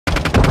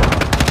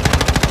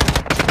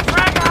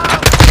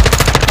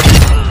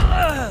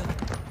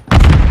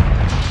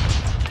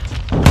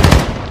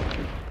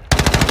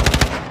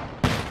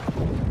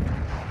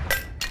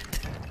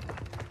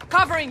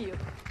Covering you.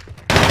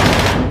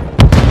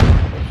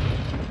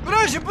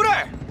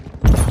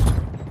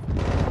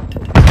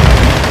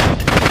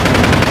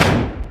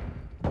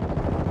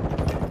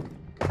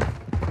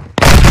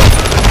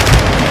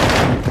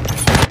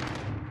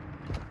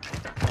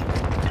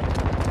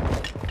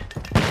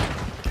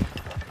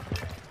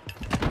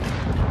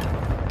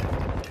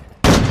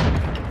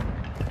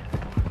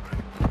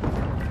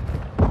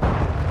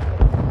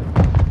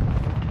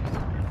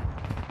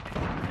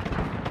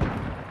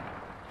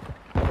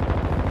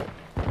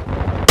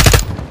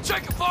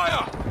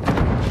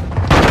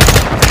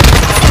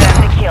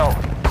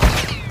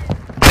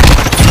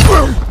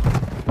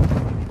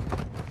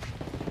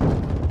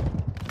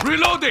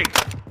 Reloading!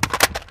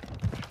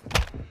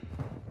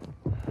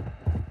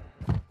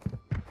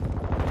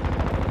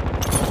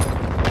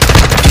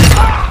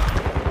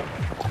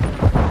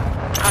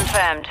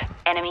 Confirmed.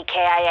 Enemy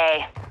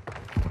KIA.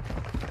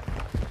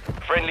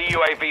 Friendly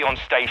UAV on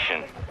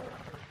station.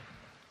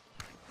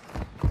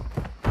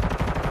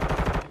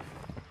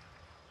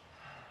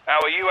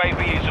 Our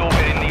UAV is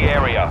orbiting the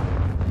area.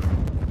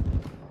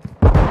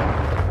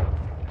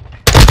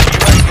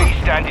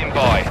 UAV standing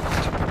by.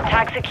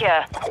 Tag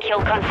secure.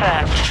 Kill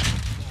confirmed.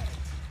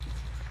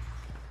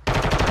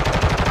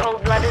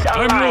 Cold-blooded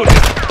online. I'm loaded.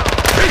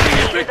 Taking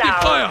effective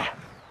fire.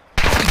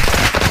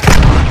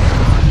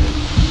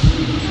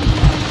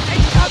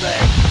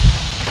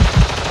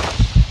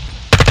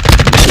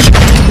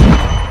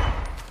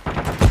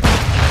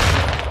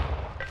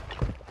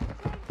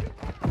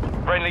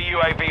 Friendly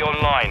UAV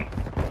online.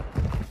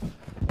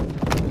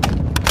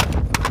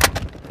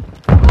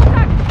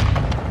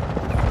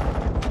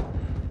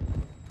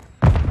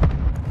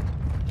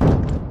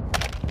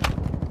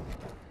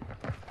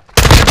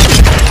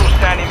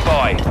 Standing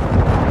by.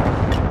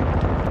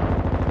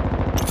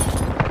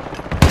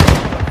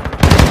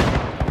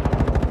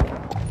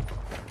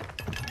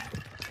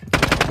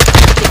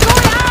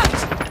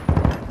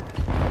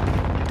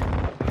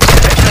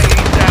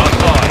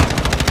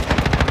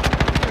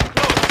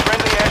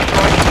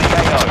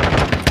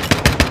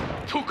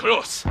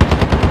 Close.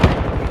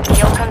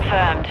 Kill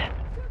confirmed.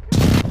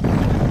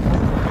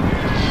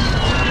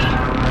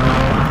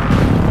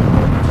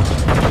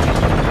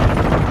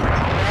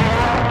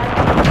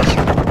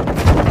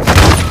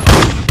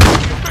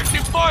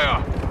 Effective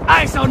fire!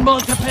 Eyes on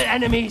multiple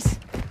enemies!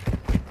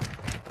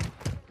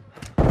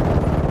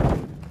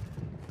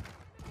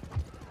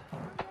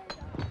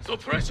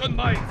 Suppression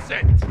mine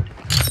set!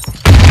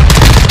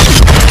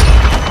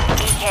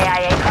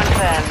 EKIA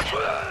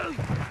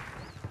confirmed.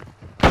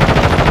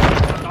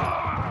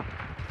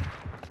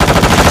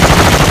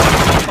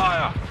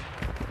 Fire!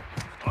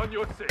 On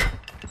your six.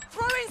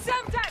 Throwing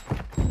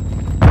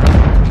Semtex!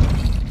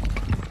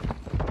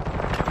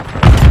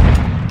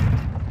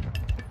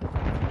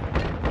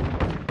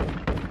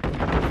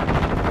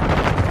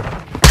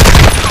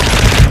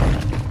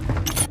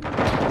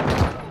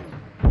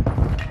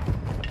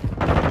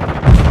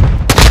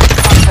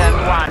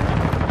 Confirmed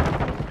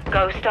 1.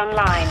 Ghost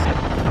online.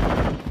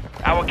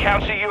 Our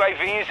counter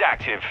UAV is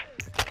active.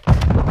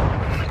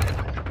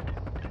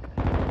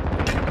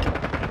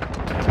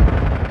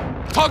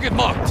 Target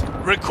marked.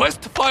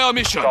 Request fire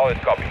mission. Solid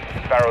copy.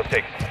 Sparrow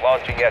 6,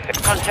 launching at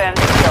Confirmed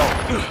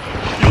kill.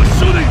 You're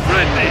shooting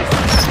friendlies.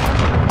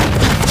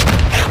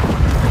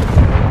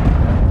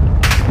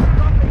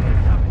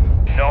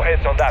 no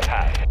hits on that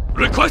path.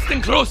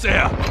 Requesting close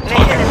air.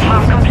 Mission is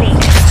half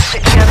complete.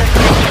 Secure the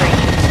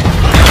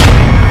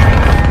victory.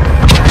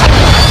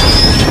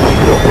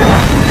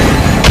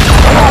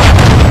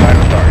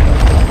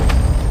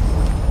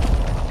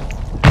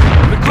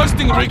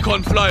 Requesting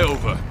recon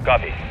flyover.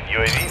 Copy.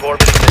 UAV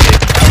orbiting the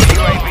hit. Our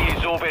UAV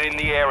is orbiting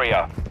the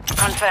area.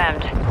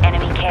 Confirmed.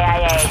 Enemy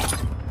KIA.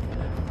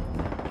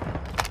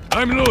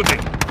 I'm loading.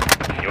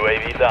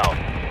 UAV down.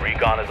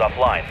 Recon is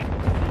offline.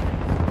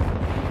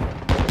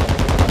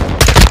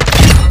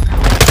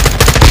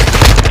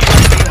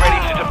 UAV ready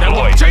to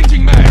deploy.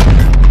 Changing mag.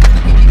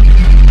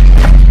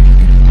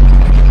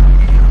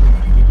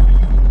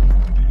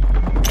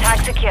 Tag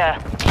secure.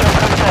 Kill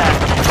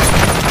confirmed.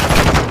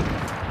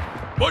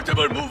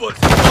 Multiple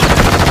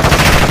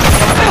movers.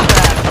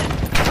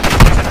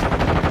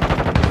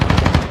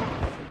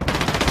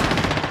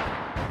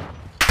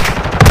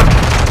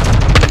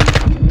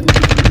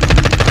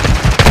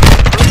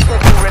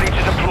 Ready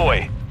to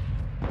deploy.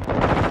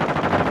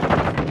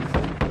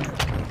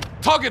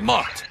 Target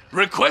marked.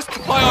 Request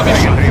fire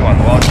mission.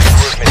 3-1, launch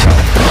cruise missile.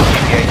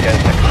 ETA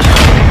 10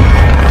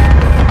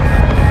 seconds.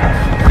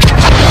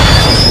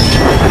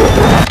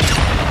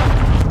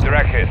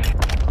 Direct hit.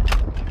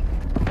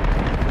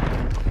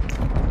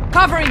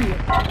 Covering you.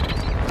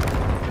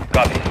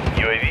 Copy.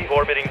 UAV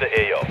orbiting the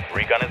AO.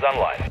 Recon is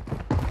online.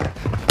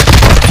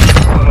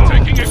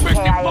 Taking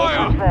effective KIA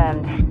fire.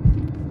 confirmed.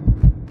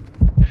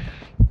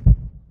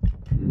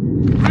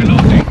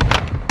 Reloading.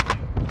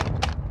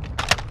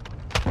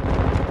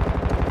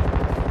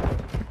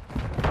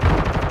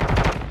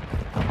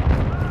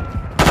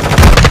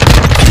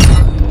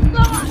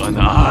 An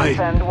eye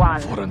Confirmed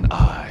 1. for an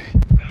eye.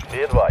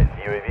 Be advised,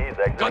 UAV is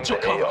exiting Got your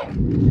the AO.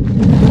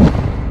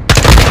 cover.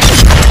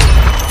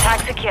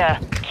 secure.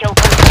 Kill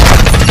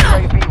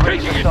confirmed. UAV ready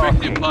Taking for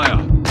effective tasking.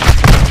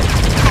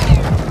 fire.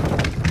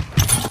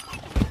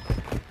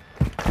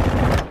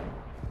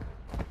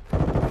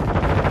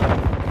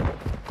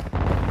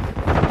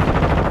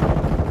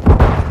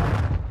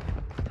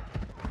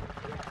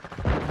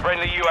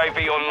 Friendly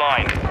UAV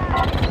online.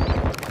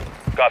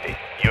 Copy.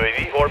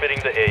 UAV orbiting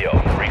the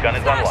AO. Recon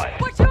is online.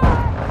 Watch your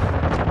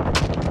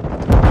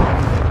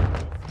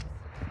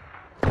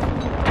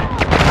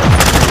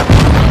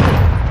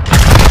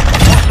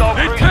Hostile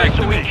They cruise tagged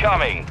missile me.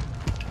 incoming.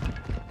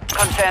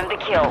 Confirm the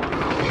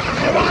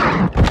kill.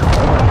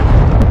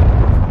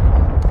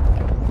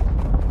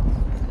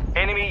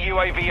 Enemy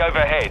UAV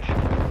overhead.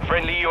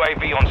 Friendly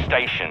UAV on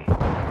station.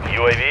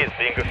 UAV is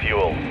being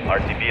fuel.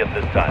 RTB at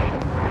this time.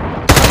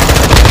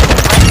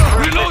 Friendly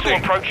cruise missile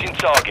Reloading. approaching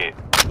target.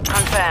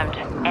 Confirmed.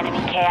 Enemy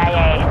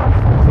KIA.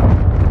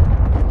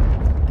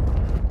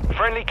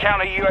 Friendly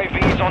counter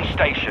UAV is on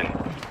station.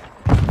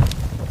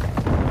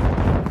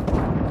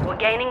 We're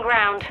gaining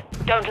ground.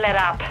 Don't let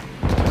up.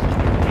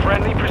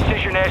 Friendly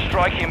precision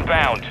airstrike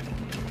inbound.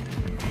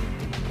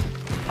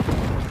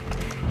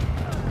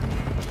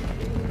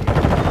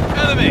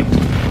 Enemy.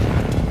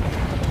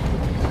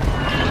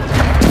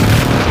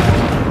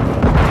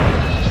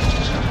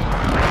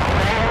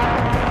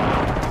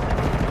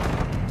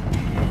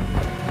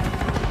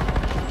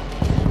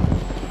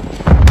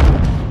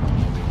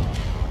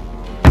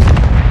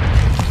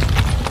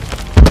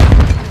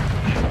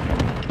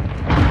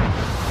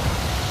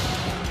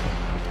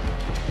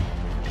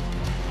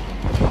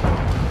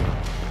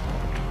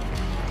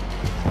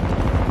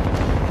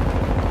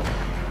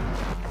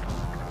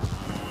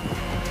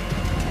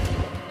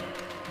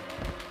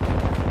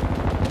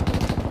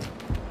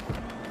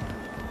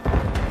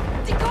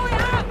 decoy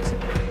out!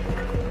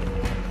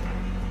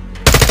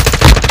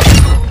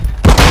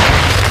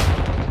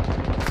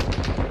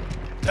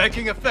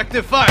 Taking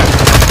effective fire.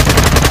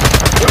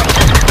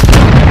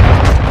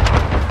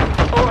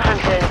 All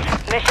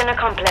hunters. Mission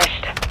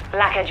accomplished.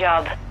 Lack a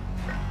job.